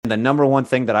the number one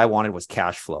thing that I wanted was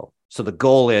cash flow. So the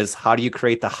goal is, how do you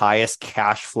create the highest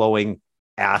cash flowing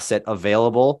asset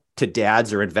available to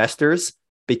dads or investors?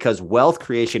 Because wealth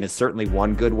creation is certainly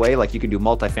one good way. Like, you can do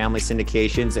multifamily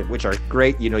syndications, which are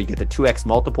great. You get the 2x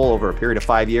multiple over a period of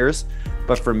 5 years.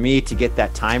 But for me to get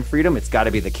that time freedom, it's got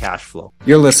to be the cash flow.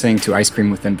 You're listening to Ice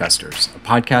Cream with Investors, a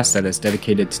podcast that is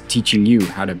dedicated to teaching you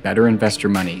how to better invest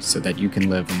your money so that you can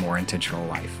live a more intentional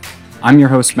life. I'm your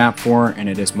host, Matt Four, and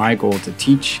it is my goal to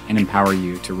teach and empower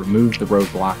you to remove the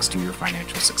roadblocks to your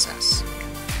financial success.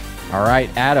 All right,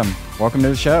 Adam, welcome to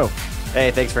the show. Hey,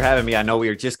 thanks for having me. I know we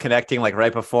were just connecting like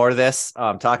right before this,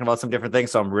 talking about some different things.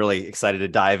 So I'm really excited to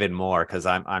dive in more because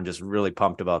I'm just really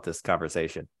pumped about this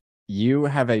conversation. You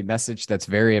have a message that's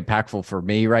very impactful for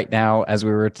me right now as we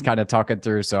were kind of talking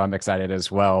through. So I'm excited as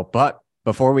well. But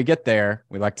before we get there,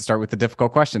 we like to start with the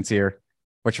difficult questions here.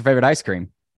 What's your favorite ice cream?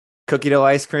 Cookie dough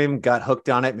ice cream. Got hooked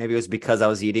on it. Maybe it was because I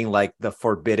was eating like the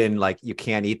forbidden, like you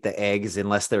can't eat the eggs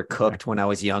unless they're cooked when I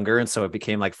was younger. And so it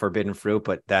became like forbidden fruit,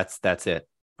 but that's it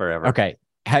forever. Okay.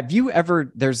 Have you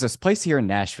ever, there's this place here in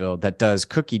Nashville that does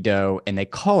cookie dough and they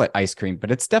call it ice cream, but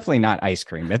it's definitely not ice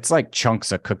cream. It's like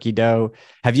chunks of cookie dough.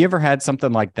 Have you ever had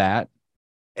something like that?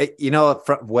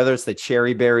 Whether it's the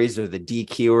cherry berries or the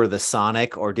DQ or the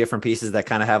Sonic or different pieces that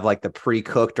kind of have like the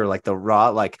pre-cooked or like the raw,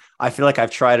 like I feel like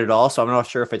I've tried it all. So I'm not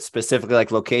sure if it's specifically like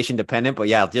location dependent, but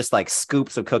yeah, just like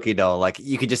scoops of cookie dough. Like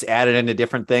you could just add it into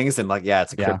different things and like, yeah,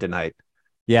 it's a kryptonite.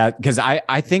 Yeah, because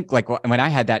I think like when I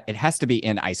had that, it has to be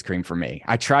in ice cream for me.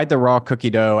 I tried the raw cookie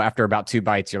dough. After about 2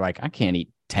 bites, you're like, I can't eat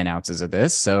 10 ounces of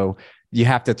this. So you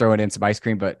have to throw it in some ice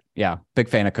cream. But yeah, big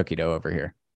fan of cookie dough over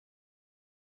here.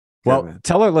 Well,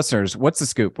 tell our listeners, what's the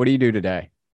scoop? What do you do today?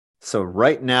 So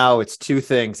right now it's two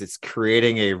things. It's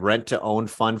creating a rent to own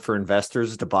fund for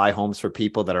investors to buy homes for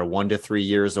people that are 1 to 3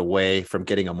 years away from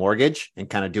getting a mortgage and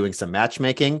kind of doing some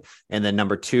matchmaking. And then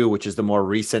number two, which is the more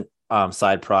recent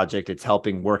side project, it's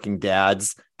helping working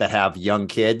dads that have young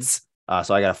kids.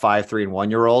 So I got a 5, 3, and 1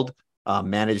 year old,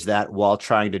 manage that while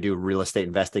trying to do real estate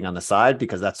investing on the side,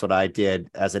 because that's what I did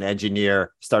as an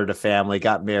engineer, started a family,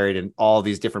 got married, and all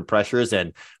these different pressures.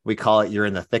 And we call it, you're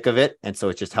in the thick of it. And so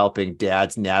it's just helping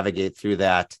dads navigate through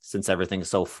that since everything's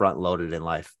so front loaded in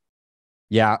life.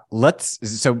 Yeah,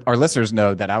 so our listeners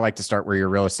know that I like to start where your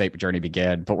real estate journey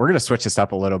began, but we're going to switch this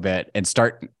up a little bit and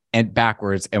start and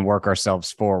backwards and work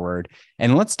ourselves forward.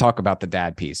 And let's talk about the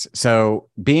dad piece. So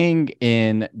being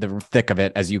in the thick of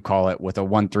it, as you call it, with a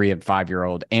 1, 3, and 5 year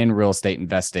old and real estate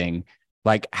investing,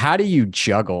 like how do you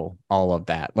juggle all of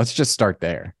that? Let's just start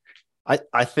there.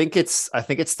 I think it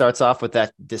starts off with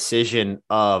that decision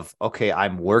of, okay,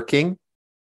 I'm working.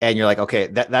 And you're like, okay,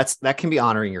 that can be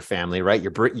honoring your family, right?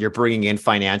 You're bringing in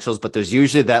financials, but there's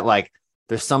usually that like,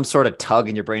 there's some sort of tug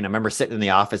in your brain. I remember sitting in the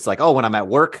office like, oh, when I'm at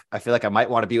work, I feel like I might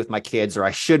want to be with my kids, or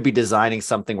I should be designing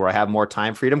something where I have more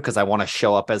time freedom because I want to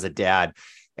show up as a dad.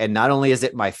 And not only is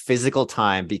it my physical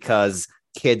time, because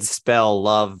kids spell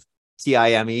love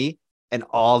TIME, and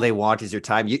all they want is your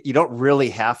time. You don't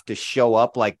really have to show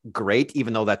up like great,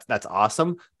 even though that's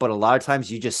awesome. But a lot of times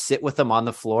you just sit with them on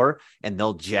the floor and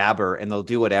they'll jabber and they'll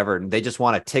do whatever. And they just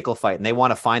want to tickle fight and they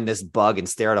want to find this bug and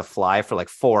stare at a fly for like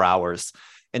 4 hours.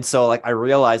 And so like, I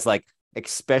realized like,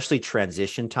 especially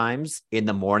transition times in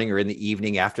the morning or in the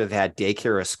evening after they've had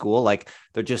daycare or school, like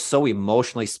they're just so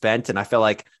emotionally spent. And I feel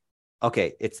like,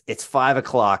 okay, it's 5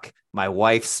 o'clock. My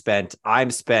wife's spent,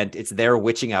 I'm spent. It's their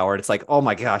witching hour. And it's like, oh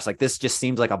my gosh, like this just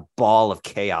seems like a ball of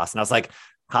chaos. And I was like,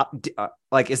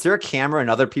 is there a camera in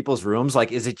other people's rooms?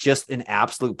 Like, is it just an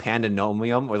absolute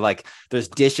pandemonium where like there's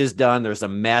dishes done, there's a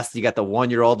mess. You got the 1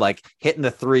 year old like hitting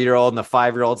the 3 year old and the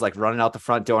 5 year old's like running out the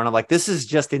front door. And I'm like, this is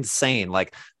just insane.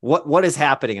 Like what is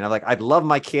happening? And I'm like, I love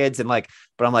my kids. And like,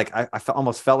 but I'm like, I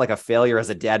almost felt like a failure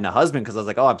as a dad and a husband, because I was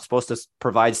like, oh, I'm supposed to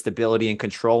provide stability and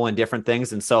control and different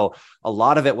things. And so a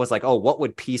lot of it was like, oh, what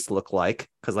would peace look like?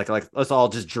 Because like let's all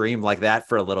just dream like that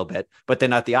for a little bit. But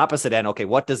then at the opposite end, okay,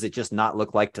 what does it just not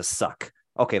look like to suck?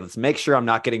 Okay, let's make sure I'm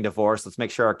not getting divorced. Let's make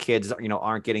sure our kids,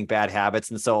 aren't getting bad habits.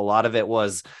 And so a lot of it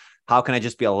was, how can I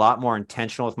just be a lot more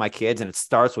intentional with my kids? And it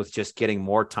starts with just getting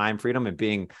more time freedom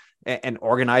and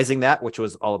organizing that, which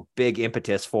was a big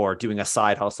impetus for doing a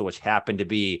side hustle, which happened to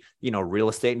be, real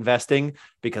estate investing,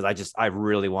 because I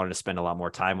really wanted to spend a lot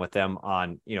more time with them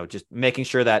on, just making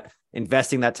sure that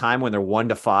investing that time when they're 1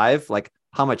 to 5, like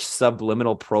how much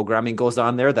subliminal programming goes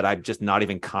on there that I'm just not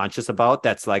even conscious about.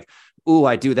 That's like, ooh,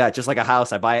 I do that just like a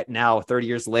house. I buy it now, 30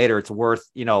 years later, it's worth,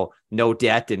 no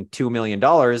debt and $2 million.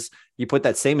 You put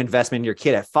that same investment in your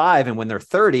kid at 5, and when they're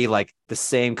 30, like the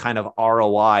same kind of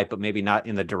ROI, but maybe not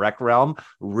in the direct realm,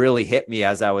 really hit me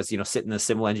as I was, sitting in the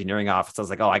civil engineering office. I was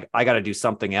like, oh, I got to do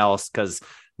something else, because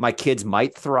my kids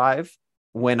might thrive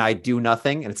when I do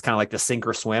nothing. And it's kind of like the sink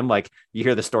or swim. Like you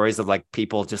hear the stories of like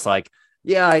people just like,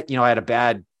 yeah, I had a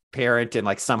bad parent and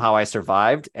like somehow I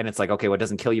survived. And it's like, okay, what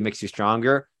doesn't kill you makes you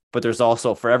stronger. But there's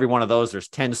also, for every one of those, there's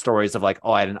 10 stories of like,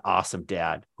 oh, I had an awesome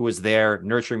dad who was there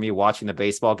nurturing me, watching the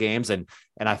baseball games. And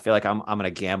I feel like I'm going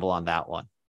to gamble on that one.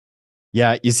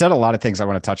 Yeah, you said a lot of things I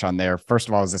want to touch on there. First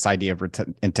of all, is this idea of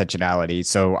intentionality.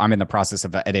 So I'm in the process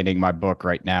of editing my book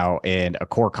right now, and a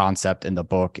core concept in the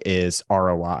book is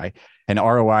ROI. And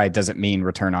ROI doesn't mean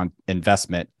return on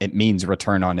investment. It means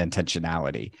return on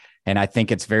intentionality. And I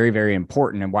think it's very, very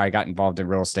important. And why I got involved in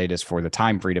real estate is for the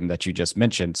time freedom that you just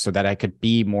mentioned, so that I could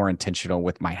be more intentional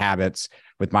with my habits,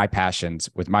 with my passions,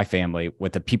 with my family,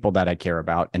 with the people that I care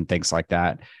about, and things like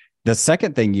that. The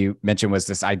second thing you mentioned was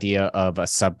this idea of a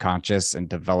subconscious and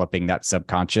developing that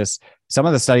subconscious. Some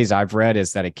of the studies I've read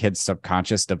is that a kid's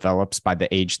subconscious develops by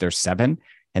the age they're 7.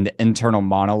 And the internal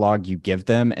monologue you give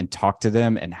them and talk to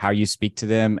them and how you speak to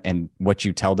them and what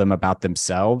you tell them about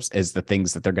themselves is the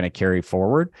things that they're going to carry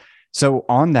forward. So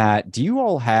on that, do you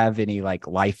all have any like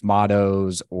life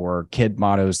mottos or kid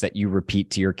mottos that you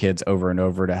repeat to your kids over and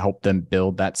over to help them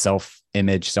build that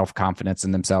self-image, self-confidence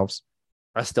in themselves?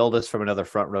 I stole this from another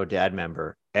front row dad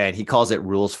member, and he calls it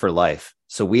rules for life.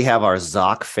 So we have our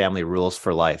Zoc family rules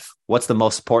for life. What's the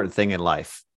most important thing in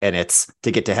life? And it's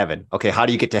to get to heaven. Okay, how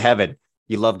do you get to heaven?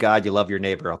 You love God, you love your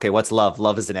neighbor. Okay, what's love?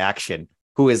 Love is an action.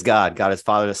 Who is God? God is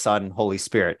Father, the Son, Holy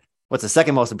Spirit. What's the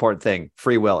second most important thing?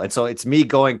 Free will. And so it's me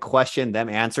going question, them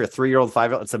answer, a 3-year-old,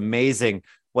 5-year-old. It's amazing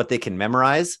what they can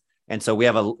memorize. And so we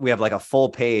have like a full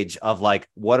page of like,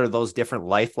 what are those different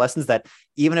life lessons that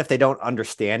even if they don't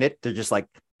understand it, they're just like,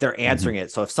 they're answering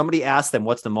it. So if somebody asks them,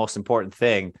 what's the most important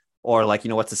thing? Or like,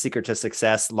 what's the secret to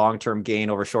success, long-term gain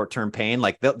over short-term pain?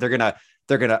 Like they're going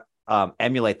to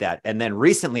emulate that. And then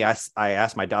recently I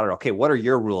asked my daughter, okay, what are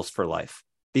your rules for life?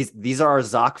 These are our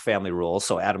Zoc family rules.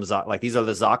 So Adam Zoc, like these are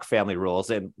the Zoc family rules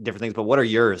and different things, but what are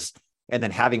yours? And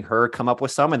then having her come up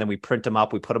with some, and then we print them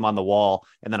up, we put them on the wall.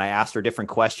 And then I asked her different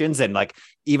questions. And like,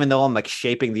 even though I'm like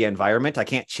shaping the environment, I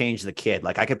can't change the kid.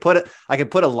 Like I could put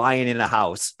a lion in a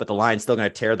house, but the lion's still going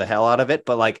to tear the hell out of it.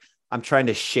 But like, I'm trying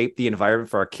to shape the environment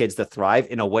for our kids to thrive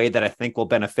in a way that I think will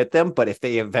benefit them. But if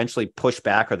they eventually push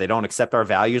back or they don't accept our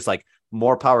values, like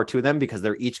more power to them, because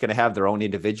they're each going to have their own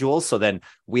individuals. So then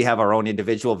we have our own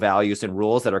individual values and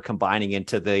rules that are combining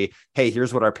into the, hey,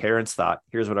 here's what our parents thought.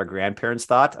 Here's what our grandparents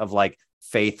thought of like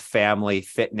faith, family,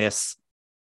 fitness,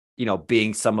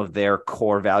 being some of their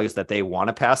core values that they want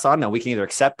to pass on. Now we can either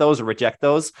accept those or reject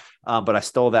those. But I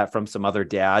stole that from some other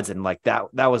dads. And like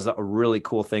that was a really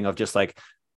cool thing of just like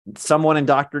someone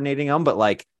indoctrinating them, but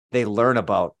like they learn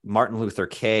about Martin Luther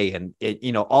King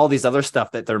and all these other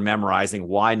stuff that they're memorizing.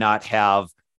 Why not have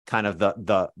kind of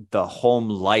the home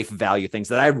life value things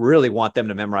that I really want them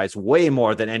to memorize way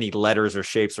more than any letters or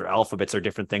shapes or alphabets or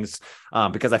different things,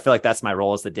 because I feel like that's my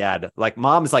role as the dad. Like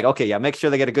mom's like, okay, yeah, make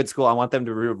sure they get a good school. I want them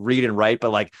to read and write,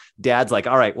 but like dad's like,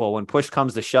 all right, well, when push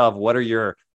comes to shove, what are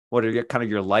your kind of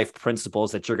your life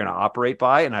principles that you're going to operate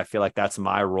by? And I feel like that's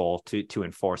my role to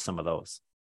enforce some of those.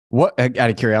 What, out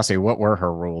of curiosity, what were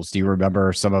her rules? Do you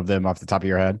remember some of them off the top of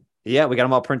your head? Yeah, we got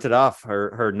them all printed off.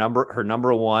 Her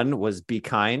number 1 was be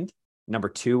kind. Number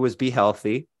 2 was be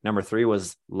healthy. Number 3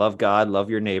 was love God, love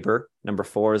your neighbor. Number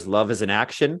 4 is love is an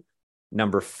action.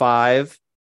 Number 5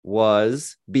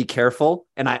 was be careful.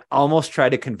 And I almost tried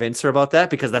to convince her about that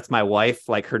because that's my wife.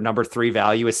 Like her number 3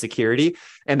 value is security.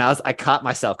 And I caught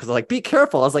myself because I was like, be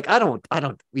careful. I was like, I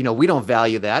don't, we don't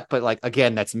value that. But like,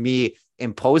 again, that's me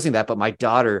imposing that. But my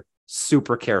daughter,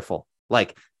 super careful.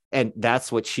 Like, and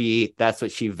that's what she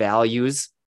values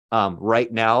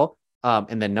right now.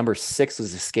 And then number 6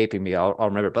 was escaping me. I'll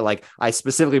remember. But like, I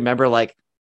specifically remember like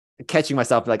catching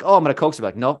myself like, oh, I'm going to coax her.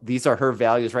 Like, no, these are her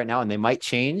values right now. And they might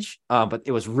change. But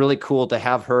it was really cool to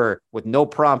have her with no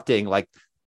prompting, like,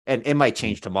 and it might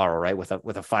change tomorrow, right? With a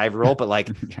 5-year-old, but like,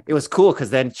 it was cool. Cause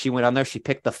then she went on there, she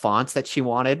picked the fonts that she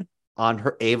wanted on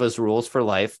her Ava's rules for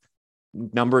life.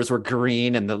 Numbers were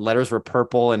green and the letters were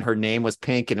purple and her name was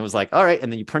pink. And it was like, all right. And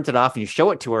then you print it off and you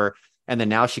show it to her. And then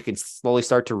now she can slowly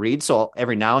start to read. So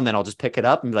every now and then I'll just pick it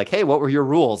up and be like, hey, what were your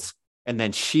rules? And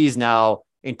then she's now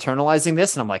internalizing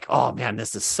this. And I'm like, oh man,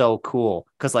 this is so cool.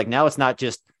 Cause like now it's not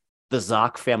just the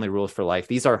Zoc family rules for life.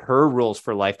 These are her rules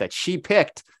for life that she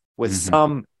picked with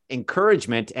some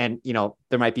encouragement. And,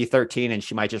 there might be 13 and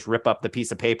she might just rip up the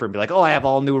piece of paper and be like, oh, I have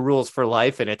all new rules for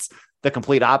life. And it's the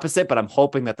complete opposite. But I'm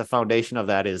hoping that the foundation of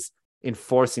that is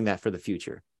enforcing that for the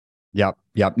future. Yep.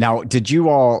 Yep. Now, did you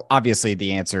all, obviously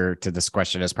the answer to this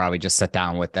question is probably just sit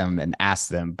down with them and ask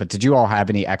them, but did you all have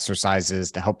any exercises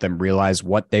to help them realize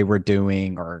what they were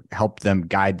doing or help them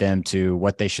guide them to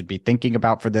what they should be thinking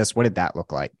about for this? What did that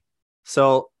look like?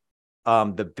 So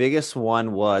the biggest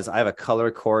one was I have a color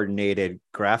coordinated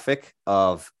graphic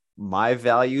of my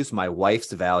values, my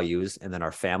wife's values, and then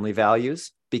our family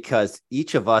values, because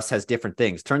each of us has different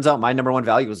things. Turns out my number one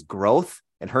value is growth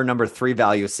and her number three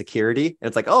value is security. And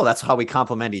it's like, oh, that's how we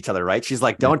complement each other, right? She's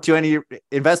like, don't do any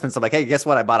investments. I'm like, hey, guess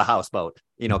what? I bought a houseboat,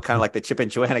 kind of like the Chip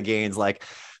and Joanna gains,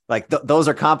 those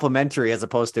are complementary as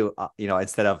opposed to,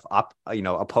 instead of,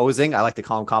 opposing. I like to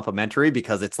call them complementary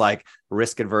because it's like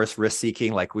risk adverse, risk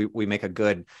seeking. Like we make a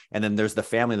good, and then there's the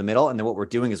family in the middle. And then what we're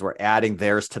doing is we're adding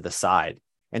theirs to the side.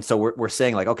 And so we're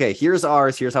saying like, okay, here's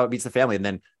ours, here's how it beats the family. And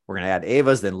then we're going to add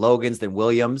Ava's, then Logan's, then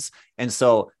Williams. And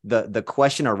so the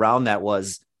question around that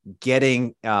was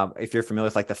getting, if you're familiar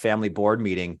with like the family board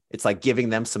meeting, it's like giving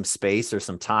them some space or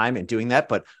some time and doing that.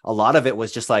 But a lot of it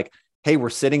was just like, hey, we're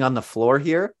sitting on the floor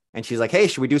here. And she's like, hey,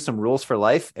 should we do some rules for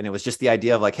life? And it was just the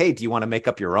idea of like, hey, do you want to make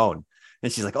up your own? And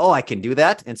she's like, oh, I can do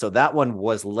that. And so that one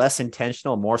was less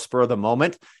intentional, more spur of the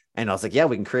moment. And I was like, yeah,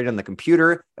 we can create it on the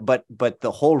computer. But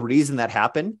the whole reason that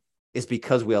happened is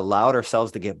because we allowed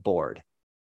ourselves to get bored.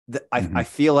 I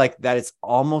feel like that it's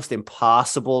almost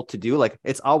impossible to do. Like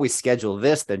it's always schedule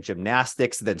this, then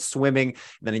gymnastics, then swimming,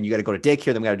 then you got to go to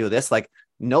daycare, then we got to do this. Like,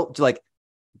 nope, like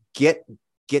get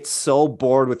so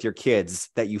bored with your kids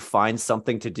that you find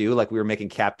something to do. Like we were making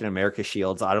Captain America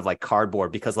shields out of like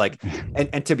cardboard because like,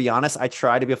 and to be honest, I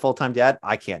try to be a full-time dad.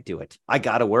 I can't do it. I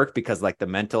got to work because like the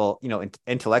mental,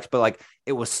 intellect, but like,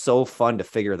 it was so fun to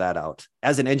figure that out.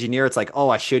 As an engineer, it's like, oh,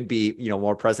 I should be,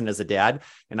 more present as a dad.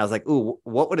 And I was like, ooh,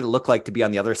 what would it look like to be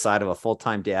on the other side of a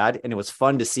full-time dad? And it was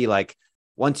fun to see like,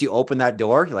 once you open that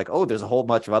door, you're like, oh, there's a whole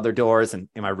bunch of other doors. And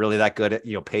am I really that good at,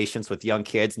 patience with young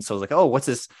kids? And so I was like, oh,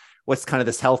 what's kind of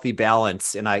this healthy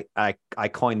balance? And I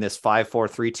coined this 5, 4,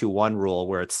 3, 2, 1 rule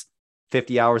where it's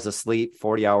 50 hours of sleep,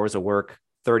 40 hours of work,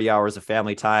 30 hours of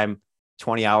family time,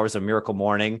 20 hours of miracle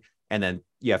morning. And then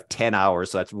you have 10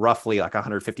 hours. So that's roughly like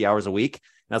 150 hours a week.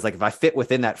 And I was like, if I fit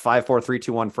within that 5, 4, 3,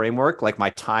 2, 1 framework, like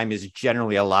my time is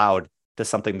generally allowed to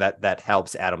something that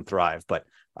helps Adam thrive. But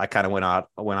I kind of went off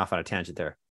on a tangent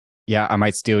there. Yeah, I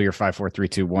might steal your 5, 4, 3,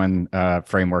 2, 1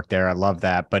 framework there. I love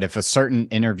that. But if a certain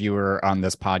interviewer on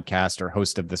this podcast or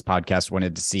host of this podcast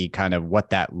wanted to see kind of what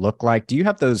that looked like, do you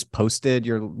have those posted,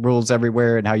 your rules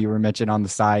everywhere and how you were mentioned on the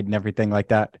side and everything like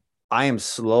that? I am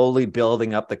slowly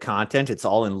building up the content. It's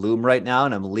all in Loom right now,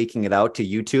 and I'm leaking it out to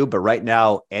YouTube. But right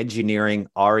now,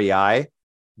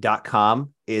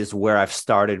 engineeringrei.com is where I've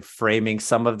started framing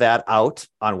some of that out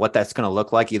on what that's going to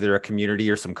look like, either a community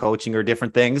or some coaching or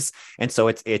different things. And so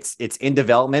it's in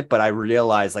development, but I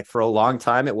realized like for a long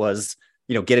time it was,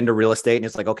 get into real estate and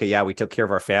it's like, okay, yeah, we took care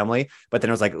of our family. But then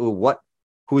it was like, ooh,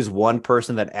 who's one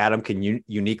person that Adam can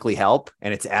uniquely help?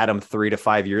 And it's Adam 3 to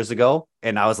 5 years ago.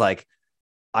 And I was like,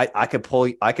 I could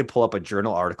pull up a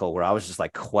journal article where I was just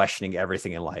like questioning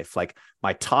everything in life. Like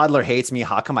my toddler hates me.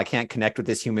 How come I can't connect with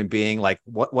this human being? Like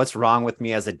what's wrong with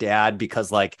me as a dad? Because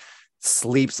like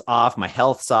sleep's off, my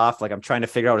health's off. Like I'm trying to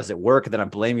figure out, is it work? And then I'm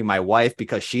blaming my wife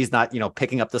because she's not,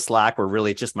 picking up the slack, where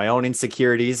really it's just my own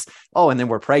insecurities. Oh, and then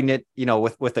we're pregnant,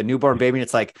 with a newborn baby. And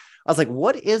it's like, I was like,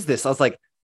 what is this? I was like,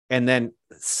 and then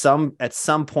at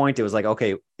some point it was like,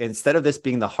 okay, instead of this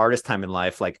being the hardest time in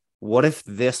life, like, what if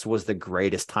this was the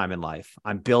greatest time in life?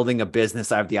 I'm building a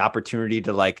business. I have the opportunity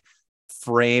to like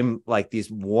frame like these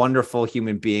wonderful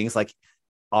human beings. Like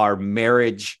our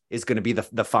marriage is going to be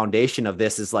the foundation of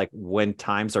this, is like when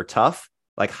times are tough,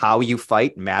 like how you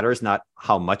fight matters, not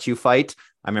how much you fight.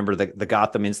 I remember the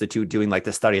Gotham Institute doing like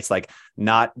the study. It's like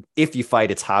not if you fight,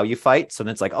 it's how you fight. So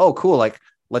then it's like, oh, cool. Like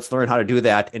let's learn how to do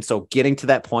that. And so getting to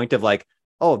that point of like,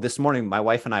 oh, this morning, my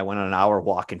wife and I went on an hour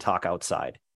walk and talk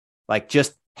outside, like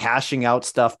just hashing out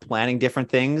stuff, planning different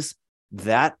things.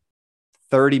 That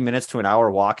 30 minutes to an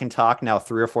hour walk and talk now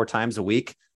 3 or 4 times a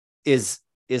week is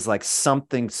like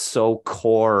something so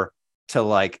core to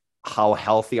like how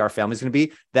healthy our family is going to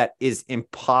be, that is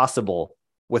impossible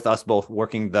with us both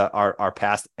working our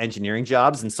past engineering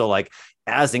jobs. And so like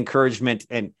as encouragement,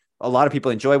 and a lot of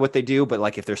people enjoy what they do, but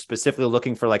like if they're specifically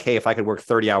looking for like, hey, if I could work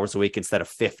 30 hours a week instead of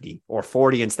 50 or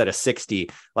 40 instead of 60,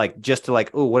 like just to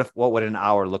like, oh, what would an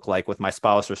hour look like with my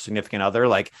spouse or significant other?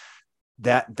 Like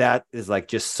that is like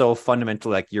just so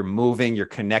fundamental. Like you're moving, you're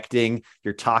connecting,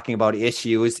 you're talking about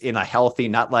issues in a healthy,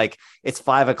 not like it's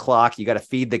 5 o'clock, you got to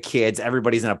feed the kids,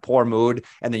 everybody's in a poor mood.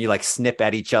 And then you like snip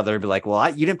at each other and be like,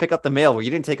 well, you didn't pick up the mail, or you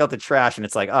didn't take out the trash. And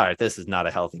it's like, all right, this is not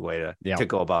a healthy way to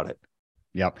go about it.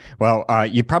 Yep. Well,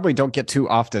 you probably don't get too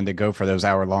often to go for those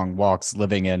hour-long walks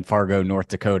living in Fargo, North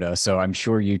Dakota. So I'm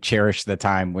sure you cherish the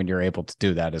time when you're able to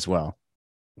do that as well.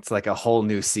 It's like a whole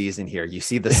new season here. You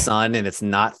see the sun and it's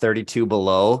not 32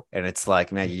 below. And it's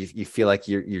like, man, you feel like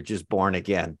you're just born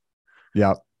again.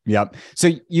 Yep. Yep.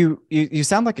 So you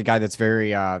sound like a guy that's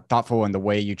very thoughtful in the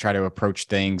way you try to approach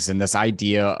things, and this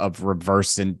idea of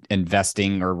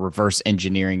investing or reverse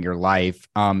engineering your life.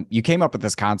 You came up with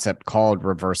this concept called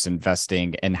reverse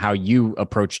investing and how you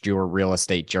approached your real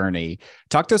estate journey.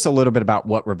 Talk to us a little bit about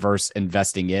what reverse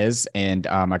investing is, and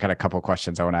I got a couple of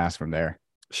questions I want to ask from there.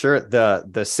 Sure.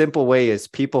 The simple way is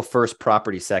people first,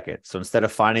 property second. So instead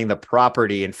of finding the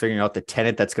property and figuring out the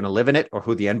tenant that's going to live in it or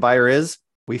who the end buyer is,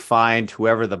 we find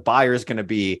whoever the buyer is going to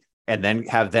be and then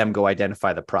have them go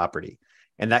identify the property.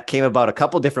 And that came about a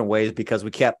couple different ways because we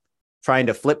kept trying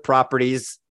to flip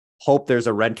properties, hope there's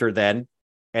a renter then,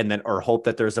 and then, or hope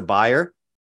that there's a buyer.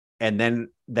 And then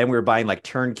we were buying like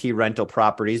turnkey rental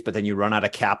properties, but then you run out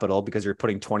of capital because you're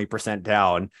putting 20%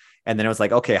 down. And then it was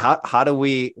like, okay,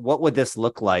 what would this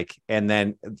look like? And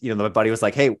then, my buddy was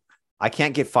like, hey, I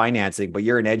can't get financing, but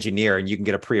you're an engineer and you can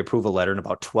get a pre-approval letter in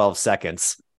about 12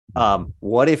 seconds.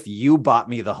 What if you bought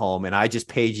me the home and I just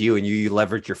paid you and you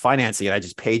leveraged your financing and I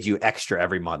just paid you extra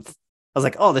every month? I was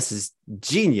like, oh, this is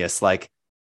genius. Like,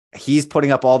 he's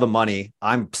putting up all the money.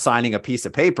 I'm signing a piece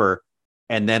of paper.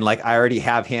 And then like, I already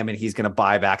have him and he's going to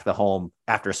buy back the home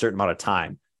after a certain amount of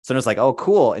time. So it's like, oh,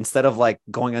 cool. Instead of like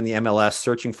going on the MLS,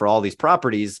 searching for all these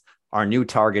properties, our new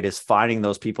target is finding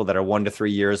those people that are 1 to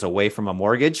 3 years away from a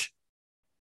mortgage,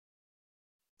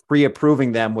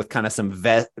 pre-approving them with kind of some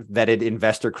vetted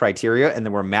investor criteria. And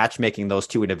then we're matchmaking those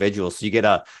two individuals. So you get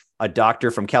a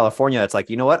doctor from California that's like,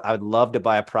 you know what? I would love to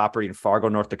buy a property in Fargo,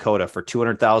 North Dakota for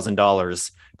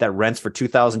 $200,000 that rents for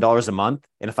 $2,000 a month.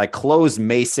 And if I close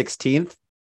May 16th,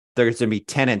 there's going to be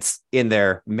tenants in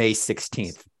there May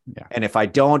 16th. Yeah. And if I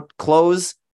don't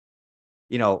close,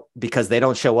 because they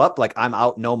don't show up, like I'm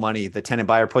out no money. The tenant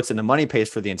buyer puts in the money, pays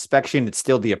for the inspection. It's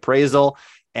still the appraisal.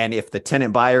 And if the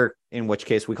tenant buyer, in which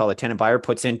case we call the tenant buyer,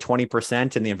 puts in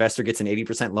 20% and the investor gets an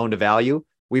 80% loan to value,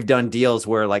 we've done deals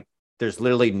where like there's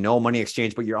literally no money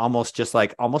exchange, but you're almost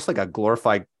like a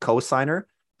glorified co-signer,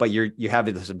 but you have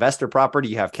this investor property,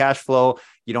 you have cash flow,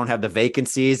 you don't have the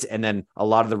vacancies. And then a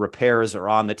lot of the repairs are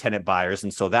on the tenant buyers.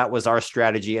 And so that was our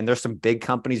strategy. And there's some big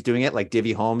companies doing it like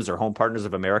Divvy Homes or Home Partners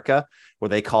of America, where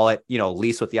they call it,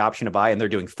 lease with the option to buy. And they're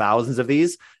doing thousands of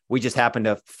these. We just happen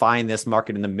to find this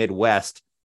market in the Midwest.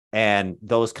 And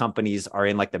those companies are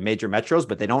in like the major metros,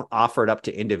 but they don't offer it up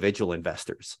to individual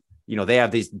investors. They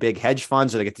have these big hedge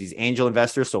funds or they get these angel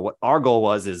investors. So what our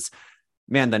goal is,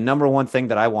 man, the number one thing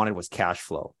that I wanted was cash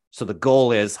flow. So the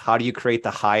goal is, how do you create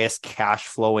the highest cash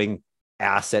flowing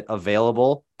asset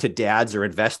available to dads or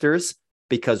investors?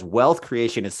 Because wealth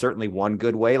creation is certainly one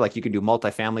good way. Like you can do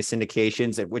multifamily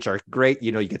syndications, which are great.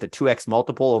 You get the 2x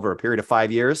multiple over a period of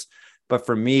 5 years. But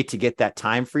for me to get that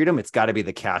time freedom, it's got to be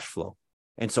the cash flow.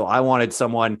 And so I wanted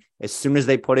someone, as soon as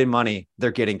they put in money,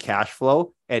 they're getting cash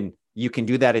flow. And you can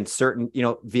do that in certain,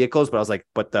 vehicles. But I was like,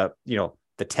 but the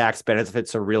tax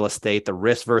benefits of real estate, the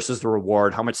risk versus the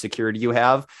reward, how much security you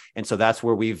have. And so that's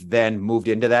where we've then moved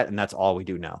into that. And that's all we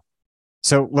do now.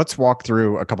 So let's walk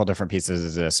through a couple different pieces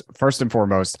of this. First and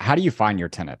foremost, how do you find your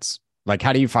tenants? Like,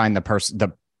 how do you find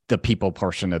the people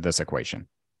portion of this equation?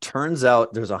 Turns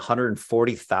out there's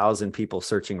 140,000 people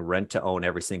searching rent to own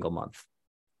every single month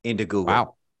into Google.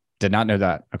 Wow. Did not know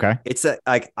that. Okay. It's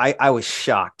I was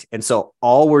shocked. And so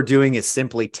all we're doing is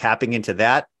simply tapping into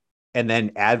that and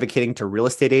then advocating to real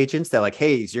estate agents that like,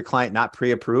 hey, is your client not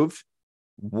pre-approved?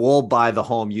 We'll buy the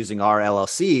home using our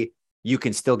LLC. You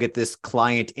can still get this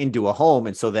client into a home.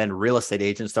 And so then real estate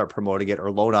agents start promoting it,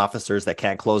 or loan officers that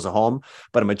can't close a home.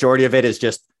 But a majority of it is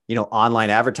just, online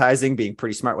advertising, being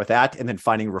pretty smart with that, and then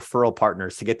finding referral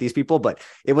partners to get these people. But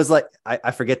it was like, I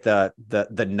forget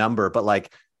the number, but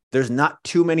like, there's not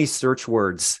too many search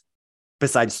words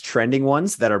besides trending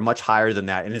ones that are much higher than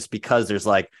that. And it's because there's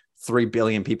like 3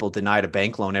 billion people denied a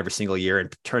bank loan every single year. And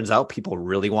it turns out people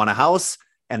really want a house.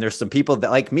 And there's some people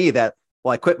that like me that,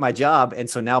 well, I quit my job. And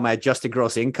so now my adjusted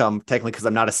gross income, technically, because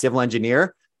I'm not a civil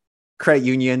engineer, credit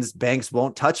unions, banks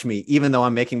won't touch me, even though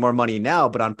I'm making more money now.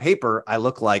 But on paper, I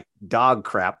look like dog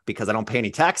crap because I don't pay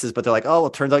any taxes. But they're like, oh, well,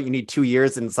 it turns out you need 2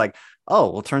 years. And it's like, oh,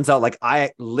 well, it turns out like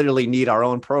I literally need our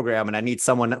own program and I need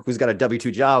someone who's got a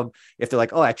W-2 job. If they're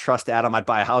like, oh, I trust Adam, I'd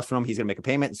buy a house from him, he's going to make a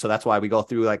payment. So that's why we go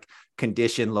through like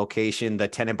condition, location, the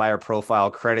tenant buyer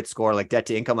profile, credit score, like debt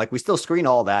to income. Like we still screen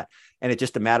all that. And it's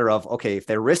just a matter of, okay, if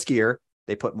they're riskier,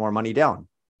 they put more money down,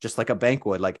 just like a bank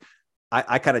would. Like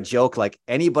I kind of joke, like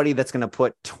anybody that's going to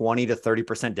put 20 to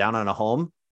 30% down on a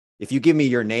home, if you give me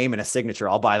your name and a signature,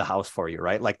 I'll buy the house for you,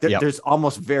 right? Like there's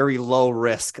almost very low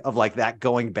risk of like that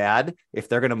going bad if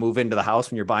they're going to move into the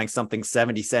house when you're buying something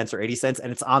 70 cents or 80 cents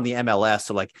and it's on the MLS.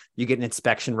 So like you get an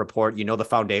inspection report, you know, the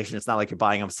foundation, it's not like you're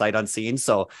buying them sight unseen.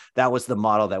 So that was the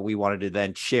model that we wanted to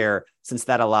then share, since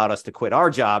that allowed us to quit our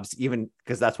jobs, even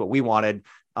because that's what we wanted.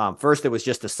 First, it was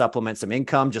just to supplement some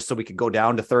income just so we could go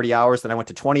down to 30 hours. Then I went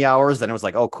to 20 hours. Then it was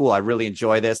like, oh, cool. I really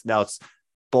enjoy this. Now it's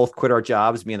both quit our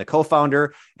jobs, me and the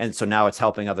co-founder. And so now it's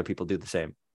helping other people do the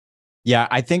same. Yeah,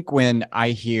 I think when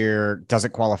I hear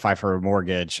doesn't qualify for a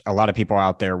mortgage, a lot of people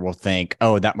out there will think,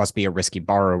 oh, that must be a risky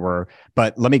borrower.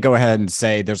 But let me go ahead and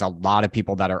say there's a lot of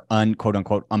people that are quote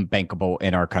unquote unbankable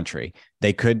in our country.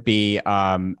 They could be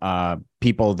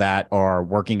people that are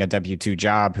working a W-2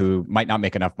 job who might not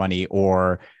make enough money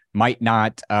or might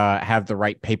not have the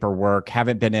right paperwork,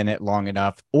 haven't been in it long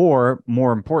enough, or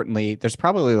more importantly, there's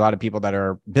probably a lot of people that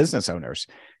are business owners,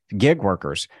 gig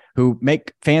workers who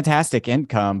make fantastic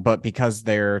income, but because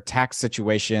their tax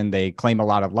situation, they claim a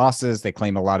lot of losses, they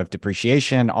claim a lot of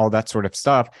depreciation, all that sort of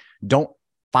stuff, don't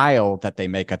file that they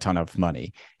make a ton of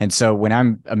money. And so when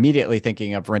I'm immediately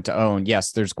thinking of rent to own,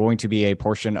 yes, there's going to be a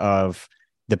portion of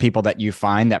the people that you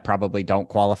find that probably don't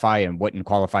qualify and wouldn't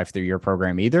qualify through your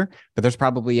program either. But there's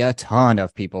probably a ton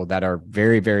of people that are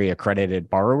very, very accredited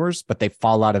borrowers, but they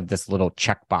fall out of this little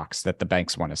checkbox that the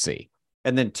banks want to see.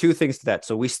 And then two things to that.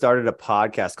 So we started a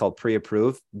podcast called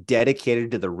Pre-Approved,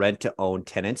 dedicated to the rent to own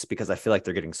tenants, because I feel like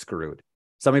they're getting screwed.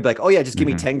 Somebody be like, oh yeah, just give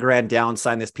me 10 grand down,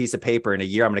 sign this piece of paper. In a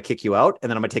year, I'm going to kick you out. And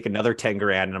then I'm going to take another 10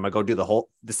 grand and I'm going to go do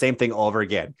the same thing over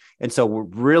again. And so we're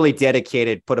really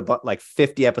dedicated, put about like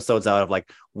 50 episodes out of like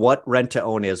what rent to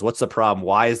own is, what's the problem?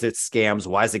 Why is it scams?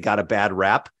 Why has it got a bad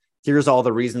rap? Here's all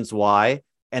the reasons why.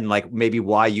 And like maybe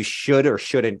why you should or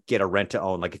shouldn't get a rent to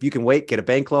own. Like if you can wait, get a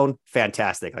bank loan,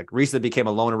 fantastic. Like recently became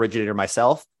a loan originator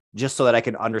myself, just so that I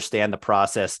can understand the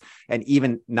process. And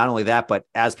even not only that, but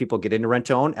as people get into rent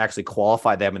to own, actually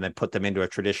qualify them and then put them into a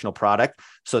traditional product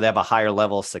so they have a higher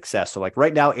level of success. So like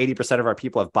right now, 80% of our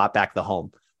people have bought back the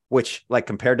home, which like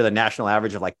compared to the national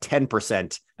average of like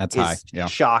 10%, that's is high. Yeah.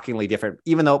 Shockingly different,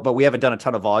 but we haven't done a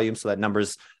ton of volume. So that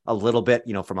number's a little bit,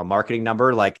 from a marketing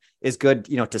number, like is good,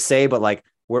 to say, but like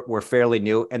we're fairly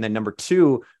new. And then number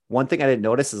two, one thing I didn't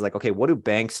notice is like, okay, what do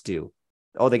banks do?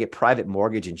 Oh, they get private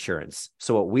mortgage insurance.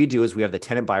 So what we do is we have the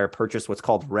tenant buyer purchase what's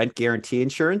called rent guarantee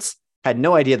insurance. Had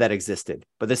no idea that existed,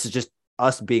 but this is just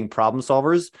us being problem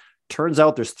solvers. Turns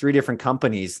out there's 3 different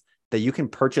companies that you can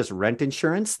purchase rent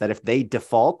insurance that if they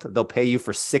default, they'll pay you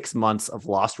for 6 months of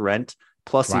lost rent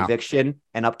plus eviction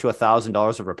and up to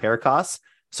 $1,000 of repair costs.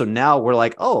 So now we're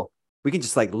like, oh, we can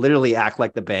just like literally act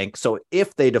like the bank. So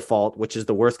if they default, which is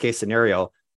the worst case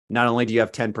scenario, not only do you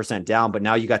have 10% down, but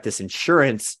now you got this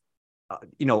insurance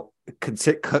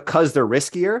because they're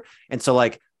riskier. And so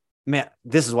like, man,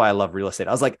 this is why I love real estate.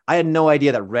 I was like, I had no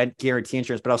idea that rent guarantee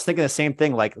insurance, but I was thinking the same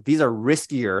thing. Like these are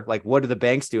riskier. Like what do the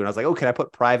banks do? And I was like, oh, can I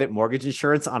put private mortgage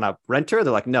insurance on a renter?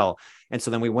 They're like, no. And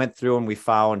so then we went through and we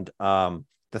found the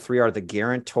 3 are the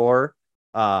Guarantor,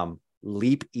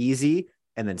 Leap Easy,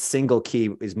 and then Single Key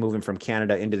is moving from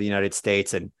Canada into the United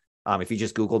States. And if you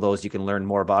just Google those, you can learn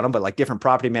more about them, but like different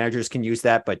property managers can use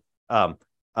that. But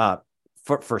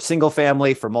for single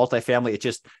family, for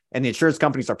multifamily, and the insurance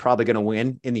companies are probably going to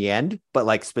win in the end, but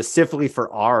like specifically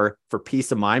for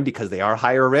peace of mind, because they are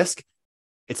higher risk,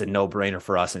 it's a no brainer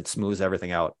for us and it smooths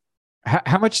everything out.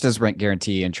 How much does rent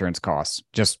guarantee insurance cost?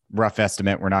 Just rough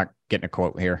estimate. We're not getting a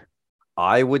quote here.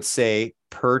 I would say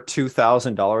per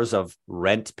 $2,000 of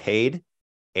rent paid,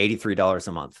 $83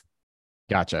 a month.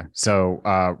 Gotcha. So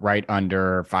right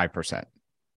under 5%.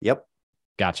 Yep.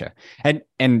 Gotcha.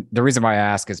 And the reason why I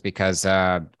ask is because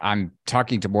I'm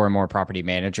talking to more and more property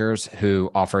managers who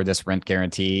offer this rent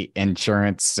guarantee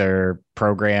insurance or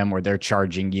program where they're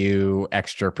charging you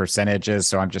extra percentages.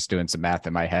 So I'm just doing some math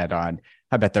in my head on,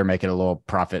 I bet they're making a little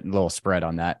profit and a little spread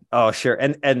on that. Oh, sure.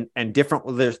 And different,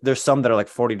 there's some that are like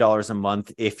 $40 a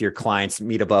month if your clients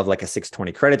meet above like a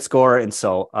 620 credit score. And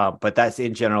so, but that's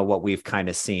in general what we've kind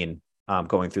of seen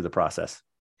going through the process.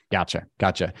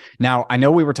 Gotcha. Now, I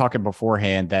know we were talking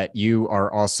beforehand that you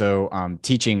are also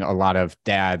teaching a lot of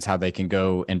dads how they can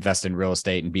go invest in real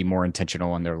estate and be more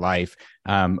intentional in their life.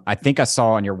 I think I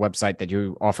saw on your website that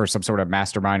you offer some sort of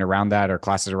mastermind around that or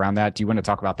classes around that. Do you want to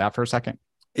talk about that for a second?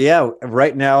 Yeah,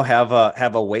 right now have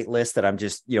a wait list that I'm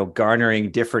just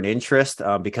garnering different interest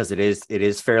because it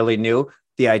is fairly new.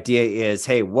 The idea is,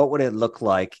 hey, what would it look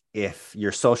like if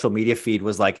your social media feed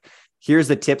was like, here's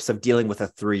the tips of dealing with a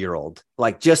 3-year-old,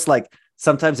 just like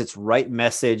sometimes it's right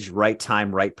message, right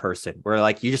time, right person, where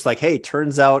like you just like, hey,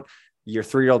 turns out your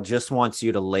 3-year-old just wants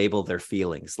you to label their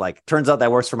feelings. Like, turns out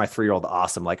that works for my 3-year-old.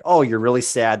 Awesome. Like, oh, you're really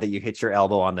sad that you hit your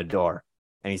elbow on the door.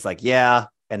 And he's like, yeah.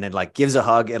 And then like gives a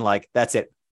hug and like, that's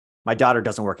it. My daughter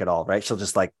doesn't work at all, right? She'll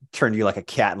just like turn to you like a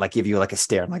cat and like give you like a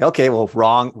stare. I'm like, okay, well,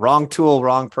 wrong tool,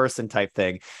 wrong person type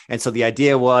thing. And so the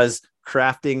idea was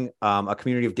crafting a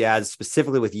community of dads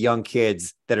specifically with young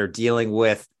kids that are dealing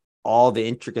with all the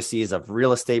intricacies of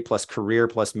real estate plus career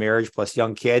plus marriage plus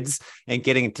young kids, and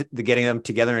getting them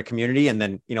together in a community. And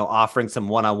then, offering some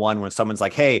one-on-one when someone's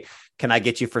like, hey, can I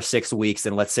get you for 6 weeks?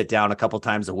 And let's sit down a couple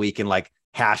times a week and like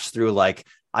hash through, like,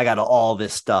 I got all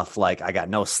this stuff. Like, I got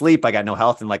no sleep, I got no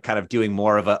health, and like kind of doing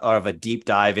more of a deep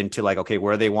dive into like, okay,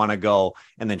 where they want to go.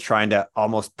 And then trying to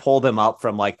almost pull them up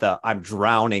from like I'm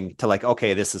drowning to like,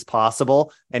 okay, this is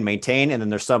possible and maintain. And then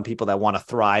there's some people that want to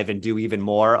thrive and do even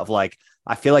more of like,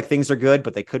 I feel like things are good,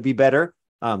 but they could be better.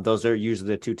 Those are usually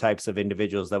the two types of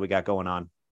individuals that we got going on.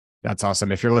 That's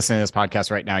awesome. If you're listening to this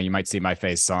podcast right now, you might see my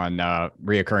face on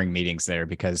reoccurring meetings there,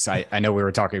 because I know we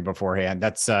were talking beforehand.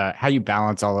 That's how you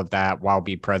balance all of that while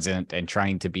be present and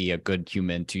trying to be a good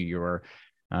human to your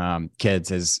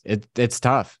kids. It's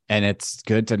tough. And it's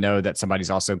good to know that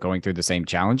somebody's also going through the same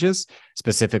challenges,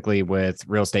 specifically with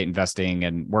real estate investing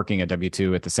and working a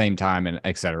W-2 at the same time, and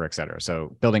et cetera, et cetera.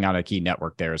 So building out a key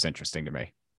network there is interesting to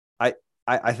me.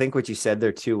 I think what you said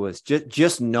there too was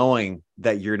just knowing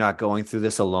that you're not going through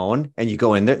this alone, and you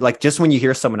go in there, like, just when you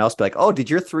hear someone else be like, oh, did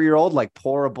your 3-year-old like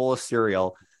pour a bowl of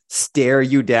cereal, stare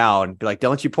you down, be like,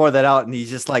 don't you pour that out? And he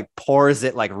just like pours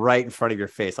it like right in front of your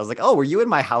face. I was like, oh, were you in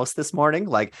my house this morning?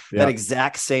 Like that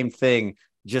exact same thing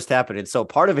just happened. And so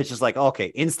part of it's just like, okay,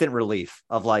 instant relief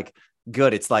of like,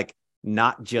 good. It's like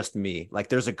not just me, like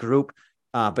there's a group.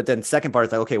 But then second part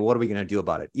is like, okay, what are we going to do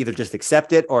about it? Either just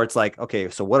accept it, or it's like, okay,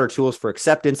 so what are tools for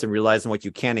acceptance and realizing what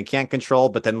you can and can't control?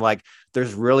 But then like,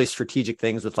 there's really strategic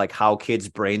things with like how kids'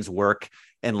 brains work,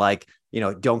 and like,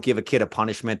 don't give a kid a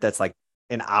punishment that's like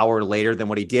an hour later than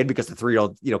what he did, because the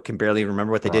 3-year-old, can barely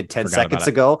remember what they did 10 seconds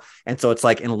ago. And so it's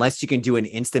like, unless you can do an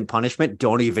instant punishment,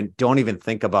 don't even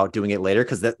think about doing it later.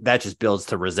 Cause that just builds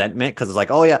to resentment. Cause it's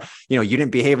like, oh yeah, you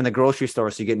didn't behave in the grocery store,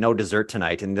 so you get no dessert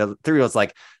tonight. And the 3-year-old's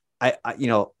like, I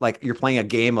like you're playing a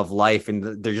game of life,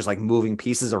 and they're just like moving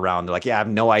pieces around. They're like, yeah, I have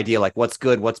no idea, like what's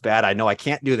good, what's bad. I know I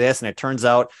can't do this. And it turns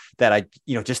out that I,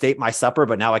 just ate my supper,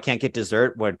 but now I can't get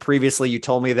dessert. When previously you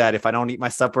told me that if I don't eat my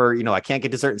supper, I can't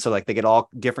get dessert. And so like they get all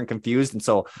different confused. And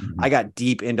so I got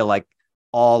deep into like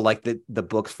all like the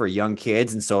books for young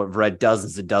kids. And so I've read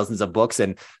dozens and dozens of books,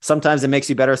 and sometimes it makes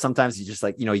you better. Sometimes you just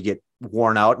like, you get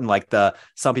worn out. And like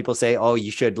some people say, oh, you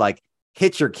should like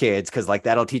hit your kids because like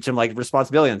that'll teach them like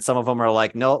responsibility. And some of them are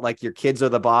like, no, like your kids are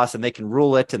the boss and they can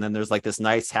rule it. And then there's like this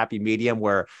nice happy medium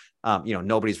where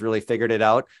nobody's really figured it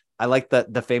out. I like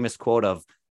the famous quote of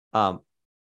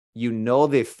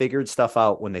they've figured stuff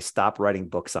out when they stop writing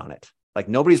books on it. Like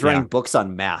nobody's writing books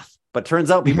on math, but turns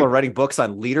out people are writing books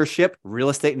on leadership, real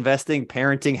estate investing,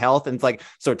 parenting, health. And it's like,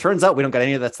 so it turns out we don't got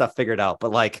any of that stuff figured out,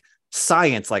 but like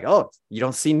science, like, oh, you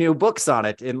don't see new books on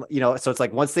it. And, so it's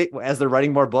like as they're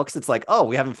writing more books, it's like, oh,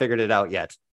 we haven't figured it out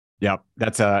yet. Yep.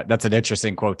 That's an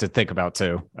interesting quote to think about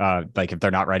too. Like if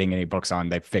they're not writing any books on,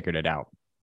 they've figured it out.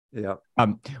 Yeah.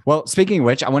 Well, speaking of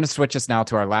which, I want to switch us now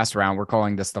to our last round. We're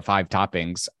calling this the 5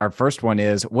 toppings. Our first one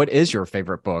is, what is your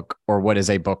favorite book, or what is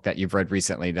a book that you've read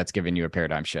recently that's given you a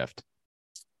paradigm shift?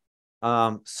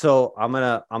 So I'm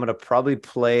gonna probably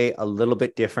play a little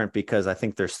bit different, because I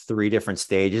think there's 3 different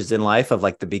stages in life of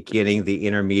like the beginning, the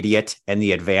intermediate, and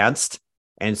the advanced.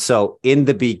 And so in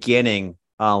the beginning,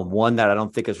 one that I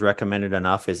don't think is recommended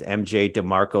enough is MJ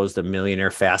DeMarco's The Millionaire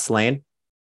Fast Lane,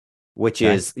 which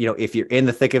is, if you're in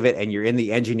the thick of it and you're in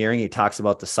the engineering, he talks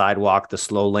about the sidewalk, the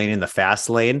slow lane, and the fast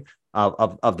lane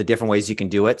of the different ways you can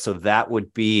do it. So that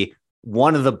would be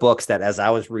one of the books that, as I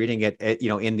was reading it,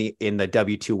 in the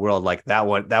W-2 world, like that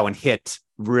one hit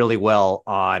really well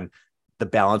on the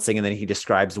balancing. And then he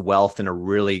describes wealth in a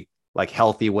really like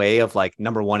healthy way of like,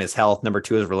 number 1 is health, number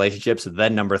 2 is relationships, and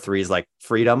then number 3 is like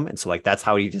freedom. And so like, that's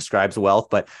how he describes wealth,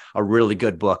 but a really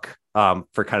good book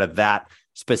for kind of that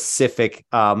specific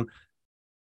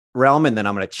realm. And then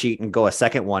I'm going to cheat and go a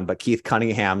second one, but Keith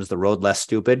Cunningham's The Road Less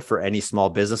Stupid for any small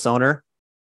business owner.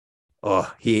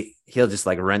 Oh, he'll just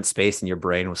like rent space in your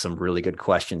brain with some really good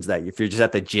questions that if you're just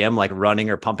at the gym, like running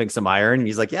or pumping some iron,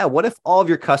 he's like, yeah, what if all of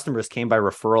your customers came by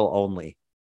referral only?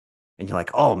 And you're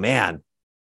like, oh man,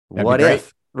 what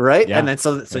if, right? Yeah. And then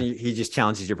so he just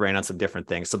challenges your brain on some different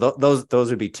things. So those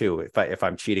would be 2 if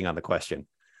I'm cheating on the question.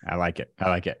 I like it.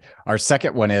 Our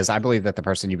second one is, I believe that the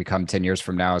person you become 10 years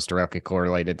from now is directly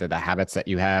correlated to the habits that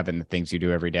you have and the things you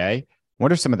do every day.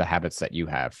 What are some of the habits that you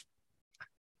have?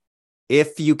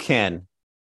 If you can,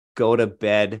 go to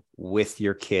bed with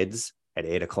your kids at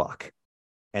 8 o'clock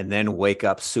and then wake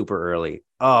up super early.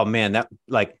 Oh man, that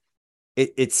like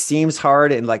it seems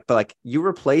hard and like, but like you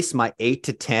replace my 8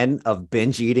 to 10 of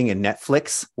binge eating and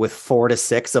Netflix with 4 to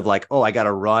 6 of like, oh, I got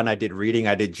to run. I did reading.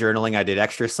 I did journaling. I did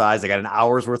exercise. I got an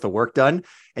hour's worth of work done.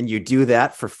 And you do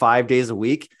that for 5 days a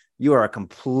week. You are a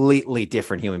completely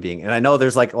different human being. And I know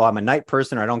there's like, oh, I'm a night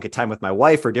person or I don't get time with my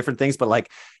wife or different things, but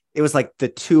like, it was like the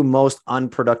two most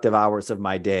unproductive hours of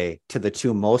my day to the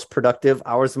two most productive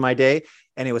hours of my day.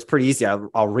 And it was pretty easy.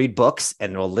 I'll read books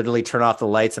and we'll literally turn off the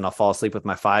lights and I'll fall asleep with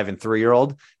my 5 and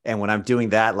 3-year-old. And when I'm doing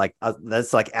that, like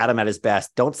that's like Adam at his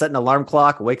best. Don't set an alarm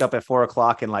clock, wake up at 4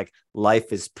 o'clock. And like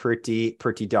life is pretty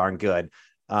darn good.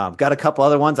 Got a couple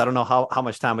other ones. I don't know how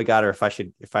much time we got, or if I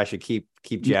should keep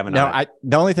jamming.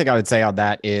 The only thing I would say on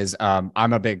that is, I'm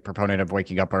a big proponent of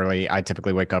waking up early. I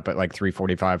typically wake up at like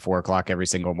 3:45, 4 o'clock every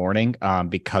single morning,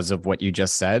 because of what you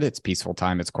just said. It's peaceful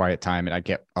time, it's quiet time, and I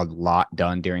get a lot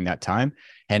done during that time.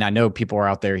 And I know people are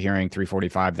out there hearing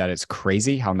 3:45. That is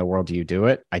crazy. How in the world do you do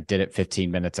it? I did it 15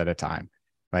 minutes at a time.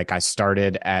 Like I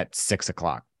started at 6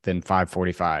 o'clock. Then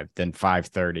 5:45, then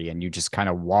 5:30. And you just kind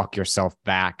of walk yourself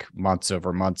back months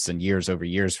over months and years over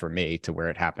years for me to where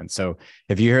it happened. So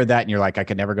if you hear that and you're like, I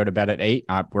could never go to bed at 8,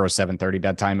 we're a 7:30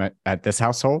 bedtime at this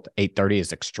household. 8:30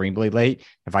 is extremely late.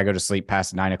 If I go to sleep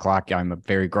past 9 o'clock, I'm a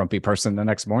very grumpy person the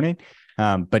next morning.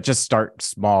 But just start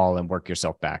small and work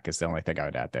yourself back is the only thing I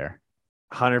would add there.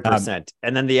 100%.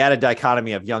 And then the added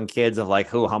dichotomy of young kids of like,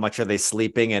 how much are they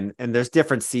sleeping? And there's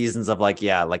different seasons of like,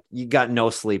 yeah, like you got no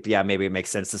sleep. Yeah, maybe it makes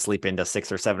sense to sleep into 6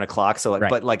 or 7 o'clock. So, like, right.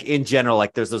 But like in general,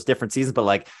 like there's those different seasons, but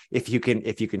like, if you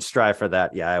can strive for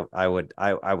that, yeah, I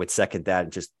would second that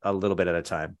just a little bit at a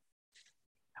time.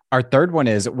 Our third one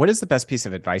is, what is the best piece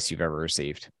of advice you've ever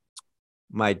received?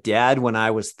 My dad, when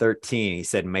I was 13, he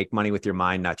said, make money with your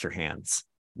mind, not your hands.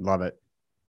 Love it.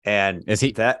 And is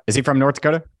he from North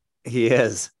Dakota? He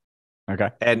is. Okay.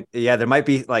 And yeah, there might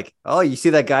be like, oh, you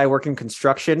see that guy working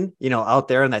construction, out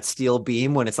there in that steel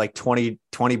beam when it's like 20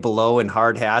 below and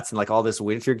hard hats and like all this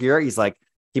winter gear. He's like,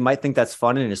 he might think that's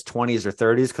fun in his 20s or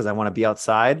 30s because I want to be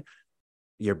outside.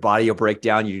 Your body will break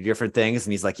down, you do different things.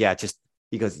 And he's like, yeah,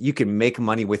 he goes, you can make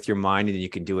money with your mind and you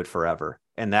can do it forever.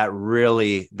 And that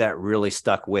really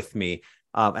stuck with me.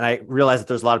 And I realized that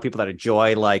there's a lot of people that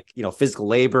enjoy like, physical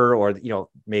labor or,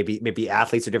 maybe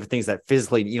athletes or different things that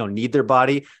physically, need their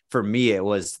body. For me, it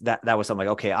was that was something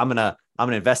like, okay, I'm going to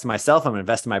invest in myself. I'm going to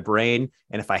invest in my brain.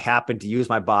 And if I happen to use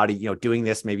my body, doing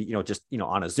this, maybe, just,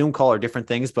 on a Zoom call or different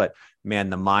things, but man,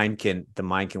 the mind can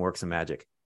work some magic.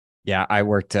 Yeah. I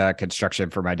worked construction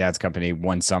for my dad's company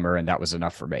one summer and that was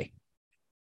enough for me.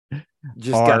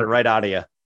 Just got it right out of you.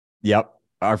 Yep.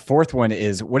 Our fourth one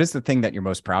is, what is the thing that you're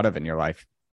most proud of in your life?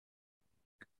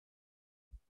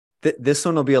 This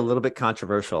one will be a little bit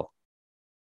controversial.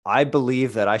 I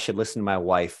believe that I should listen to my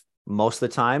wife most of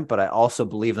the time, but I also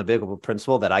believe in the biblical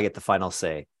principle that I get the final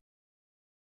say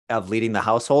of leading the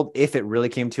household. If it really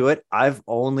came to it, I've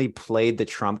only played the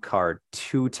trump card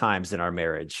 2 times in our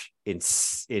marriage in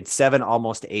 7,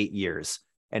 almost 8 years.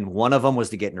 And one of them was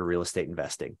to get into real estate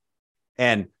investing.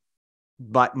 And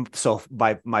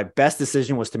my best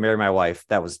decision was to marry my wife.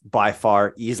 That was by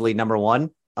far easily number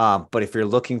one. But if you're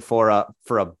looking for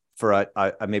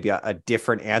maybe a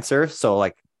different answer, so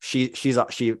like she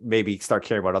maybe start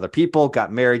caring about other people,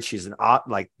 got married. She's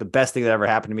like the best thing that ever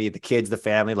happened to me. The kids, the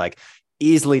family, like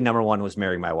easily number one was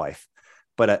marrying my wife.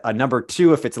 But a number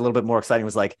 2, if it's a little bit more exciting,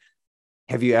 was like,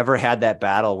 have you ever had that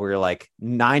battle where you're like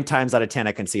 9 times out of 10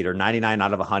 I concede, or 99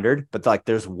 out of 100, but like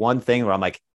there's one thing where I'm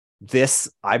like,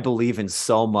 this I believe in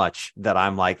so much that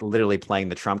I'm like literally playing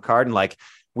the trump card. And like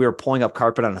we were pulling up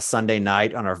carpet on a Sunday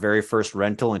night on our very first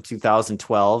rental in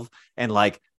 2012. And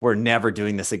like, we're never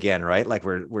doing this again. Right. Like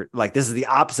we're like, this is the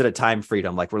opposite of time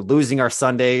freedom. Like we're losing our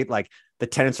Sunday, like the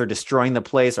tenants are destroying the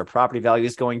place. Our property value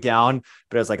is going down.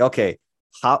 But I was like, okay,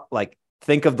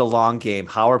 think of the long game.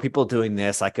 How are people doing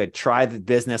this? I could try the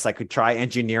business. I could try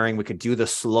engineering. We could do the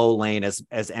slow lane as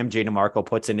MJ DeMarco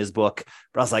puts in his book.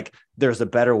 But I was like, there's a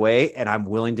better way and I'm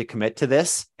willing to commit to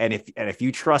this. And if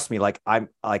you trust me, like I'm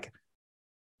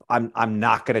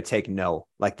not going to take no.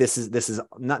 Like this is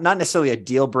not necessarily a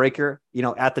deal breaker,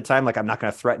 at the time. Like I'm not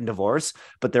going to threaten divorce,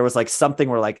 but there was like something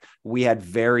where like we had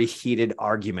very heated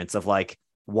arguments of like,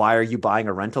 why are you buying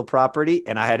a rental property?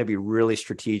 And I had to be really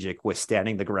strategic with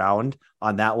standing the ground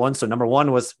on that one. So number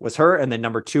 1 was her. And then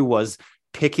number 2 was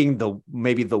picking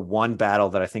maybe the one battle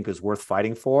that I think is worth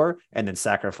fighting for, and then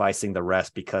sacrificing the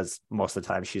rest because most of the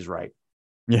time she's right.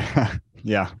 Yeah.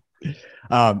 Yeah.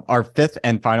 Our 5th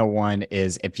and final one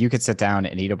is, if you could sit down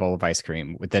and eat a bowl of ice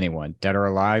cream with anyone, dead or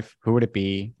alive, who would it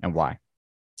be and why?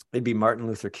 It'd be Martin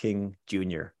Luther King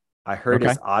Jr. I heard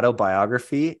his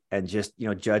autobiography, and just,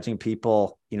 judging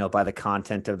people, by the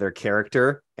content of their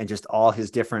character and just all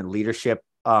his different leadership,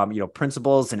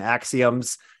 principles and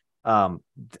axioms. I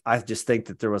just think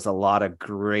that there was a lot of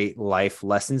great life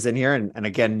lessons in here. And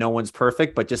again, no one's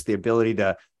perfect, but just the ability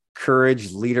to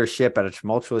courage, leadership at a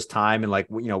tumultuous time, and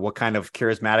what kind of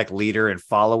charismatic leader and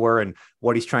follower and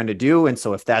what he's trying to do. And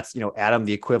so if that's, Adam,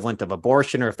 the equivalent of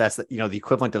abortion, or if that's, the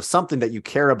equivalent of something that you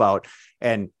care about,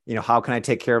 and, how can I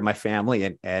take care of my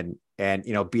family and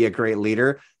be a great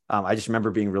leader? I just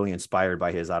remember being really inspired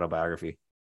by his autobiography.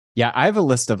 Yeah, I have a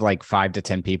list of like 5 to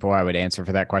 10 people I would answer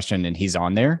for that question, and he's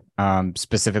on there,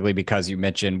 specifically because you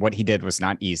mentioned what he did was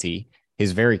not easy.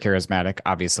 He's very charismatic,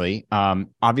 obviously.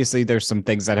 Obviously, there's some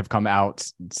things that have come out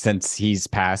since he's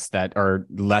passed that are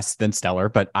less than stellar,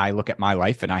 but I look at my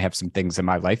life and I have some things in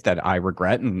my life that I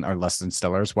regret and are less than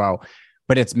stellar as well.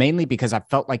 But it's mainly because I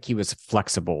felt like he was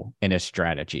flexible in his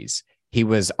strategies. He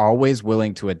was always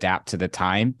willing to adapt to the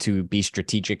time, to be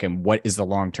strategic in what is the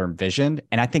long-term vision.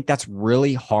 And I think that's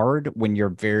really hard when you're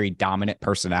a very dominant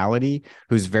personality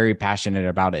who's very passionate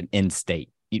about an end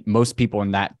state. Most people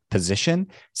in that position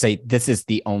say this is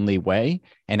the only way.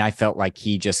 And I felt like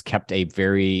he just kept a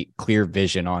very clear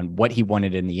vision on what he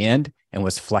wanted in the end and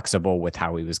was flexible with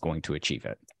how he was going to achieve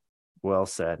it. Well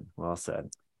said. Well said.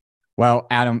 Well,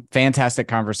 Adam, fantastic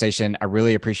conversation. I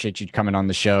really appreciate you coming on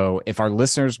the show. If our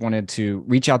listeners wanted to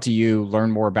reach out to you,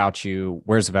 learn more about you,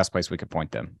 where's the best place we could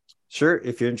point them? Sure.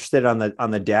 If you're interested on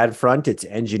the dad front, it's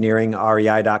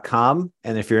engineeringrei.com.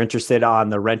 And if you're interested on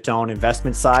the rent-to-own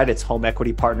investment side, it's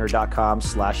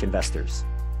homeequitypartner.com/investors.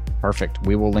 Perfect.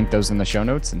 We will link those in the show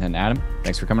notes. And then Adam,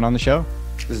 thanks for coming on the show.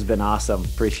 This has been awesome.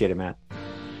 Appreciate it, Matt.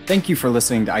 Thank you for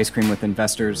listening to Ice Cream with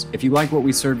Investors. If you like what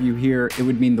we serve you here, it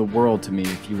would mean the world to me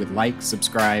if you would like,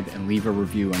 subscribe, and leave a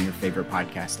review on your favorite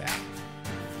podcast app.